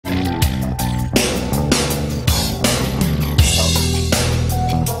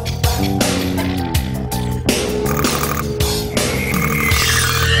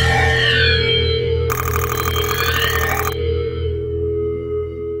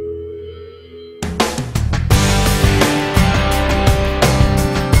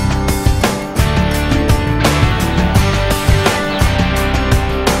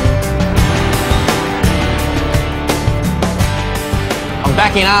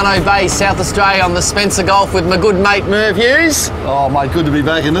back in Arno Bay, South Australia on the Spencer Gulf with my good mate Merv Hughes. Oh mate, good to be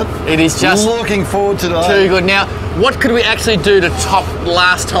back, isn't it? It is just looking forward to today. Too good. Now, what could we actually do to top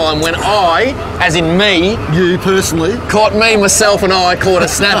last time when I, as in me, you personally, caught myself and I caught a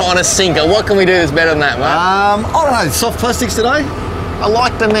snapper on a sinker? What can we do that's better than that, mate? I don't know, soft plastics today? I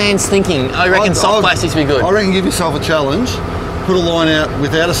like the man's thinking. I reckon soft plastics would be good. I reckon give yourself a challenge. Put a line out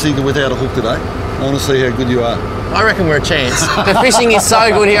without a sinker, without a hook today. I want to see how good you are. I reckon we're a chance. The fishing is so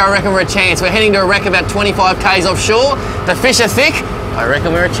good here, I reckon we're a chance. We're heading to a wreck about 25 k's offshore. The fish are thick. I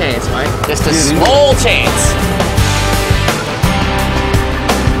reckon we're a chance, mate. Just a small chance.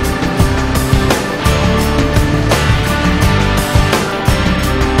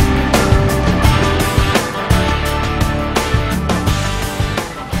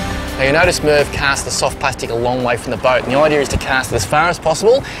 Now you notice Merv cast the soft plastic a long way from the boat, and the idea is to cast it as far as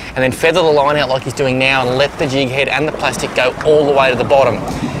possible and then feather the line out like he's doing now and let the jig head and the plastic go all the way to the bottom.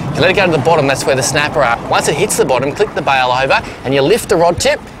 If you let it go to the bottom, that's where the snapper are. Once it hits the bottom, click the bail over and you lift the rod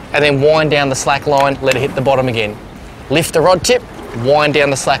tip and then wind down the slack line, let it hit the bottom again. Lift the rod tip, wind down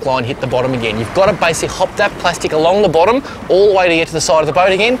the slack line, hit the bottom again. You've got to basically hop that plastic along the bottom all the way to get to the side of the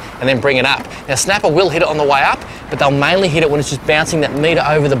boat again and then bring it up. Now snapper will hit it on the way up, but they'll mainly hit it when it's just bouncing that metre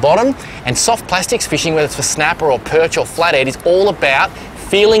over the bottom. And soft plastics fishing, whether it's for snapper or perch or flathead, is all about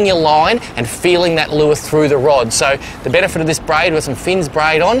feeling your line and feeling that lure through the rod. So the benefit of this braid with some fins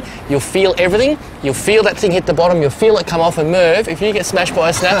braid on, you'll feel everything. You'll feel that thing hit the bottom, you'll feel it come off, and Merv, if you get smashed by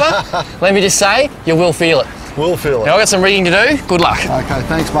a snapper, let me just say, you will feel it. We'll feel it. Now I've got some rigging to do. Good luck. Okay,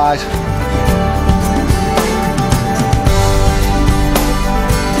 thanks mate.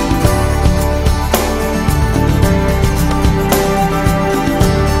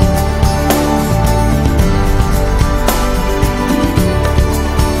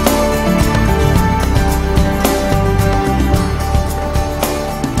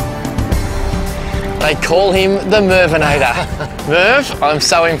 They call him the Mervinator. Merv, I'm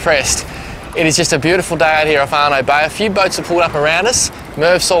so impressed. It is just a beautiful day out here off Arno Bay. A few boats have pulled up around us.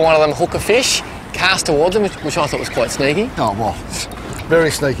 Merv saw one of them hook a fish, cast towards them, which I thought was quite sneaky. Oh well,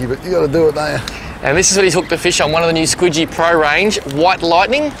 very sneaky, but you got to do it, don't you? And this is what he's hooked the fish on, one of the new Squidgy Pro range, White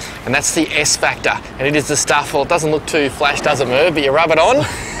Lightning, and that's the S Factor. And it is the stuff, well, it doesn't look too flash, does it, Merv? But you rub it on,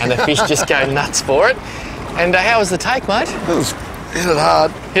 and the fish just go nuts for it. And how was the take, mate? Hit it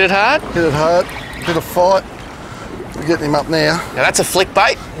hard. Hit it hard? Hit it hard. Bit of fight. We're getting him up now. Now that's a flick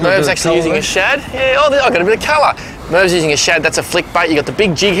bait. Merv's actually using a shad. Yeah, oh, I've got a bit of colour. Merv's using a shad, that's a flick bait. You've got the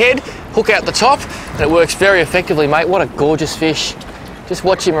big jig head, hook out the top, and it works very effectively, mate. What a gorgeous fish. Just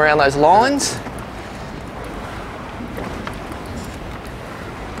watch him around those lines.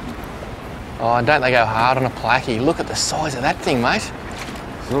 Oh, and don't they go hard on a placky. Look at the size of that thing, mate.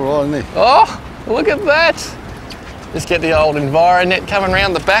 It's all right, isn't it? Oh, look at that. Just get the old Enviro net coming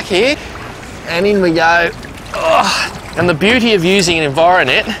around the back here, and in we go. Oh, and the beauty of using an Enviro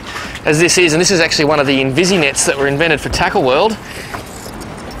net, as this is, and this is actually one of the Invisi nets that were invented for Tackle World,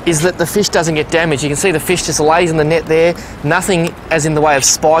 is that the fish doesn't get damaged. You can see the fish just lays in the net there. Nothing as in the way of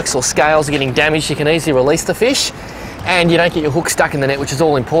spikes or scales are getting damaged. You can easily release the fish, and you don't get your hook stuck in the net, which is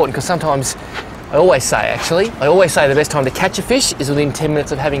all important, because sometimes, I always say the best time to catch a fish is within 10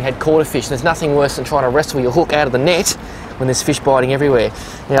 minutes of having had caught a fish. And there's nothing worse than trying to wrestle your hook out of the net when there's fish biting everywhere.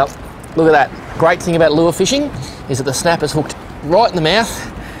 Now, look at that. Great thing about lure fishing is that the snapper's hooked right in the mouth.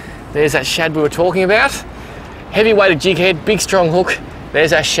 There's that shad we were talking about. Heavy weighted jig head, big strong hook.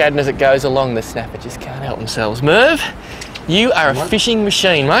 There's our shad, and as it goes along, the snapper just can't help themselves. Merv, you are a fishing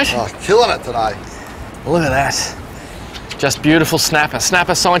machine, mate. Oh, killing it today. Look at that. Just beautiful snapper.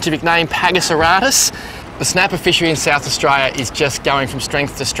 Snapper, scientific name, Pagus auratus. The snapper fishery in South Australia is just going from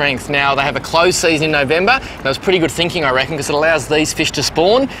strength to strength. Now, they have a closed season in November. That was pretty good thinking, I reckon, because it allows these fish to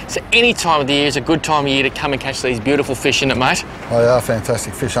spawn. So any time of the year is a good time of year to come and catch these beautiful fish, isn't it, mate? Oh, they are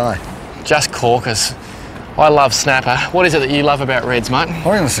fantastic fish, aren't they? Just corkers. I love snapper. What is it that you love about reds, mate? I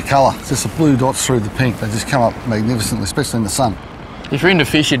reckon it's the colour. It's just the blue dots through the pink. They just come up magnificently, especially in the sun. If you're into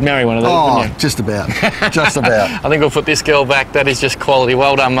fish, you'd marry one of these, wouldn't you? Just about. Just about. I think we'll put this girl back. That is just quality.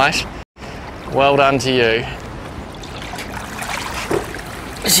 Well done, mate. Well done to you.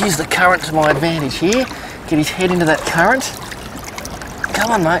 Let's use the current to my advantage here. Get his head into that current.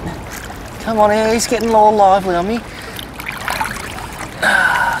 Come on, mate. Come on, he's getting all lively on me.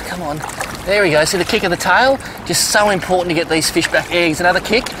 Ah, come on. There he goes. See the kick of the tail? Just so important to get these fish back. Eggs. Another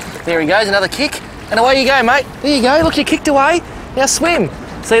kick. There he goes. Another kick. And away you go, mate. There you go. Look, you kicked away. Now swim.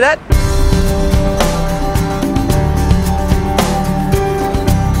 See that?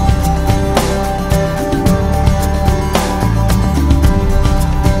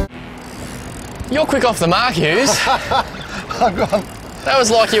 You're quick off the mark, Hughes. I've gone That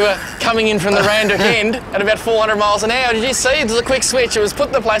was like you were coming in from the Randwick end at about 400 miles an hour. Did you see? It was a quick switch. It was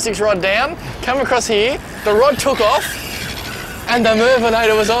put the plastics rod down, come across here, the rod took off, and the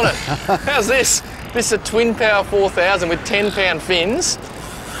Mervinator was on it. How's this? This is a twin power 4000 with 10-pound fins.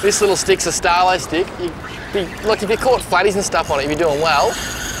 This little stick's a Starlo stick. Look, if you caught flatties and stuff on it, you'd be doing well.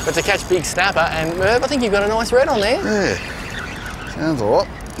 But to catch big snapper, and Merv, I think you've got a nice red on there. Yeah, sounds all right.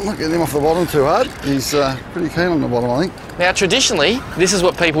 I'm not getting him off the bottom too hard. He's pretty keen on the bottom, I think. Now, traditionally, this is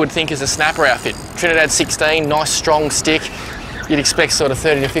what people would think is a snapper outfit. Trinidad 16, nice strong stick. You'd expect sort of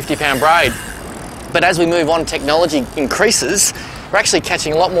 30 to 50 pound braid. But as we move on, technology increases. We're actually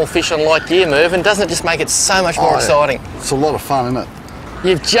catching a lot more fish on light gear, Merv, and doesn't it just make it so much more exciting? It's a lot of fun, isn't it?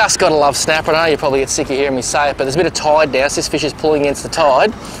 You've just got to love snapper. I know you probably get sick of hearing me say it, but there's a bit of tide now, so this fish is pulling against the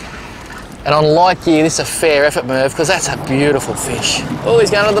tide. And on light gear, this is a fair effort, Merv, because that's a beautiful fish. Oh,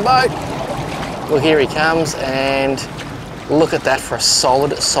 he's going to the boat. Well, here he comes, and look at that for a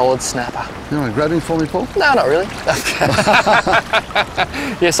solid snapper. You want to grab him for me, Paul? No, not really.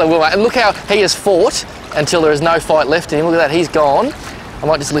 Yes, I will, mate. And look how he has fought until there is no fight left in him. Look at that, he's gone. I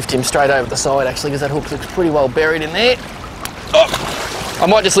might just lift him straight over the side, actually, because that hook looks pretty well buried in there. Oh, I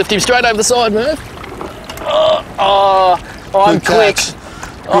might just lift him straight over the side, Merv. Oh, I'm quick.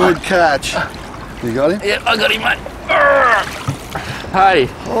 Good catch. You got him? Yeah, I got him, mate. Hey.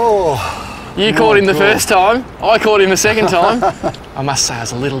 Oh. You caught him the first time. I caught him the second time. I must say I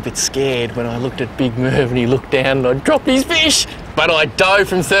was a little bit scared when I looked at Big Merv and he looked down and I dropped his fish. But I dove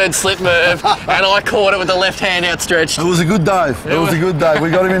from third slip, Merv, and I caught it with the left hand outstretched. It was a good dive. It was a good dive. We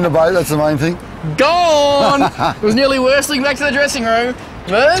got him in the boat, that's the main thing. Gone! It was nearly worse looking back to the dressing room.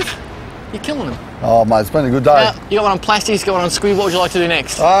 Merv, you're killing him. Oh, mate, it's been a good day. Now, you got one on plastics, got one on squid. What would you like to do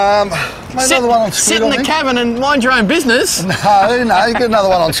next? Mate, another one on squid. Sit in the cabin and mind your own business. No, you get another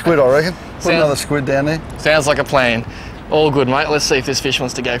one on squid, I reckon. Put another squid down there. Sounds like a plan. All good, mate. Let's see if this fish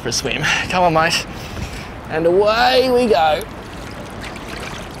wants to go for a swim. Come on, mate. And away we go.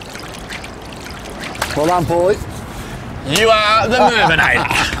 Well done, Paulie. You are the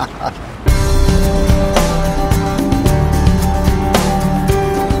Mervinator.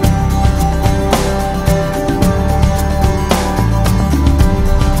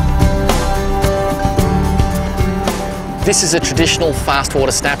 This is a traditional fast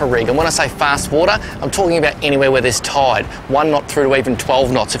water snapper rig, and when I say fast water, I'm talking about anywhere where there's tide, 1 knot through to even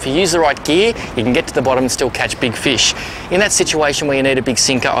 12 knots. If you use the right gear, you can get to the bottom and still catch big fish. In that situation where you need a big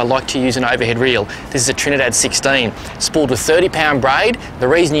sinker, I like to use an overhead reel. This is a Trinidad 16, spooled with 30-pound braid. The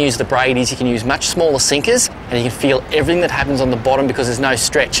reason you use the braid is you can use much smaller sinkers and you can feel everything that happens on the bottom because there's no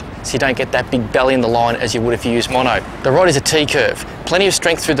stretch, so you don't get that big belly in the line as you would if you use mono. The rod is a T-curve, plenty of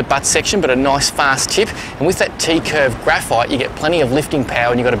strength through the butt section, but a nice fast tip, and with that T-curve graphite, you get plenty of lifting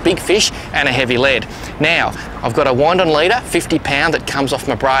power and you've got a big fish and a heavy lead. Now, I've got a wind-on leader, 50-pound, that comes off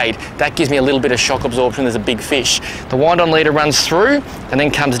my braid. That gives me a little bit of shock absorption. There's a big fish. The wind-on leader runs through and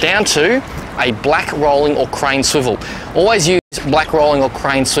then comes down to a black rolling or crane swivel. Always use black rolling or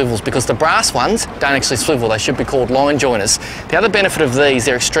crane swivels because the brass ones don't actually swivel. They should be called line joiners. The other benefit of these,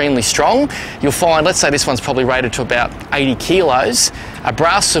 they're extremely strong. You'll find, let's say this one's probably rated to about 80 kilos. A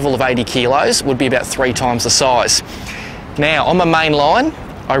brass swivel of 80 kilos would be about 3 times the size. Now, on my main line,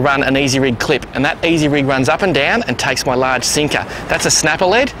 I run an easy rig clip, and that easy rig runs up and down and takes my large sinker. That's a snapper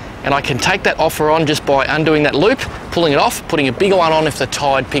lead, and I can take that off or on just by undoing that loop, pulling it off, putting a bigger one on if the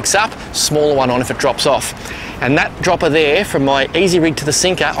tide picks up, smaller one on if it drops off. And that dropper there, from my easy rig to the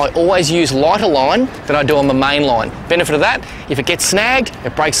sinker, I always use lighter line than I do on the main line. Benefit of that, if it gets snagged,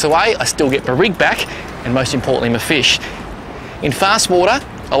 it breaks away, I still get my rig back, and most importantly, my fish. In fast water,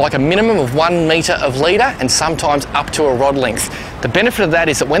 I like a minimum of 1 metre of leader and sometimes up to a rod length. The benefit of that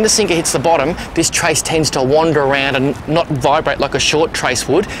is that when the sinker hits the bottom, this trace tends to wander around and not vibrate like a short trace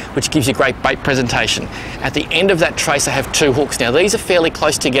would, which gives you great bait presentation. At the end of that trace, I have 2 hooks. Now these are fairly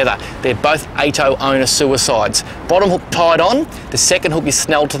close together. They're both 8/0 owner suicides. Bottom hook tied on, the second hook is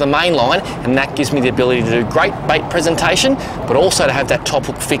snelled to the main line, and that gives me the ability to do great bait presentation, but also to have that top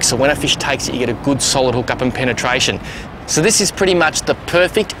hook fixed, so when a fish takes it, you get a good solid hook up and penetration. So this is pretty much the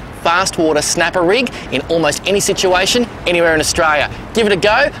perfect fast water snapper rig in almost any situation, anywhere in Australia. Give it a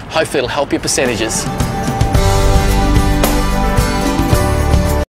go, hopefully it'll help your percentages.